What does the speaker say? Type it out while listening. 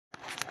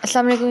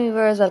Assalamualaikum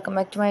viewers, welcome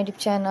back to my YouTube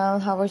channel.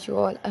 How are you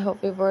all? I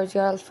hope viewers you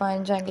are all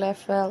fine, enjoying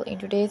life well. In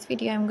today's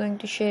video I'm going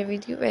to share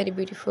with you very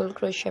beautiful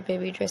crochet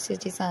baby dresses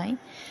design.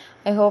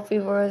 I hope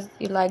viewers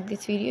you like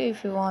this video.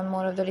 If you want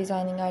more of the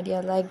designing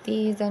ideas like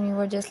these, then you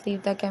will just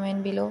leave the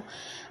comment below.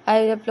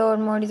 I will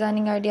upload more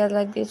designing ideas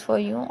like this for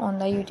you on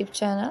the YouTube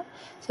channel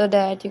so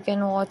that you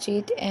can watch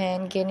it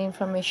and gain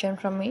information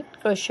from it.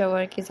 Crochet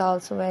work is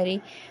also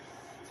very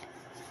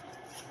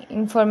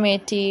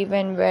informative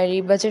and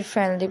very budget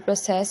friendly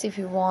process. If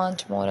you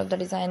want more of the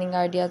designing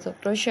ideas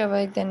of crochet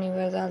work, then you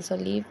will also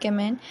leave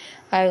comment.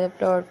 I will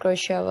upload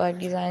crochet work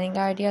designing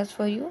ideas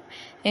for you.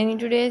 And in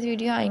today's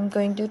video I am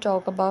going to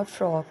talk about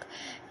frock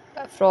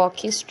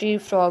history,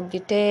 frock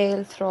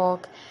detail,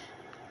 frock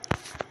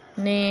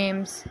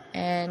names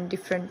and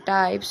different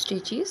types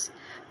stitches.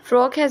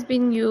 Frock has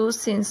been used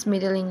since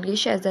Middle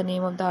English as the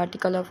name of the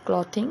article of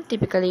clothing,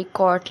 typically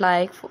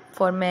coat-like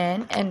for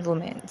men and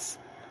women.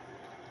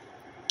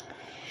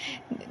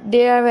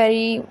 There are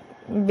very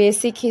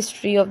basic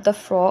history of the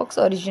frocks.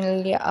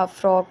 Originally, a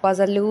frock was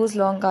a loose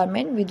long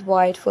garment with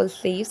wide full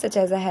sleeves, such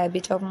as a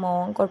habit of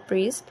monk or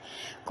priest,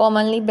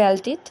 commonly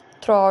belted.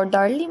 Throughout the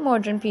early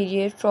modern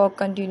period, frock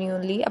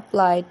continually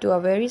applied to a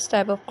various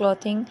type of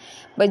clothing,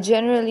 but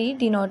generally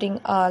denoting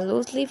a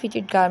loosely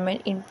fitted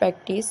garment. In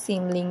practice,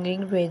 seem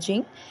lingering,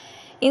 ranging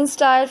in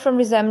style from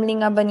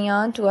resembling a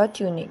banyan to a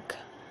tunic.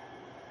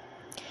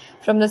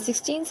 From the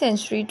 16th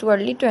century to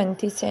early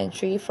 20th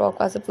century, frock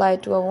was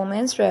applied to a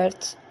woman's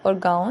dress or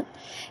gown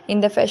in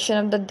the fashion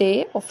of the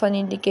day, often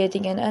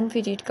indicating an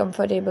unfitted,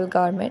 comfortable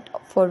garment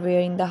for wear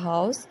in the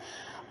house,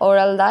 or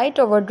a light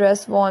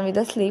overdress worn with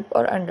a slip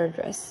or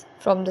underdress.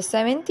 From the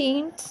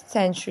 17th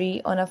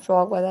century on, a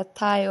frock was a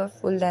thigh or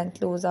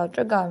full-length loose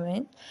outer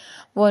garment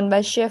worn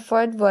by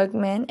shepherd,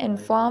 workmen, and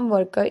farm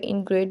worker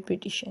in Great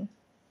Britain.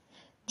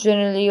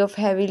 Generally of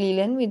heavy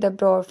linen with a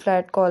broad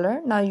flat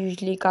collar, now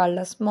usually called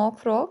a smock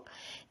frock.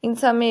 In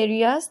some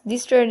areas,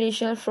 this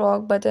traditional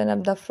frock button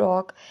up the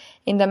frock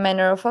in the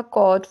manner of a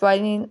coat, while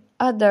in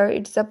other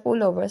it is a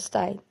pullover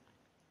style.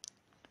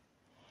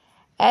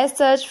 As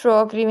such,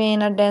 frock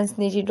remain a dense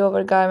knitted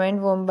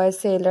overgarment worn by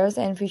sailors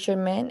and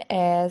fishermen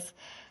as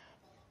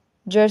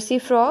jersey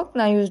frock,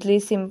 now usually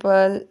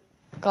simple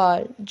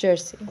called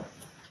jersey.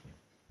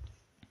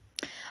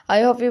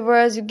 I hope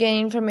viewers you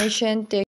gain information. Take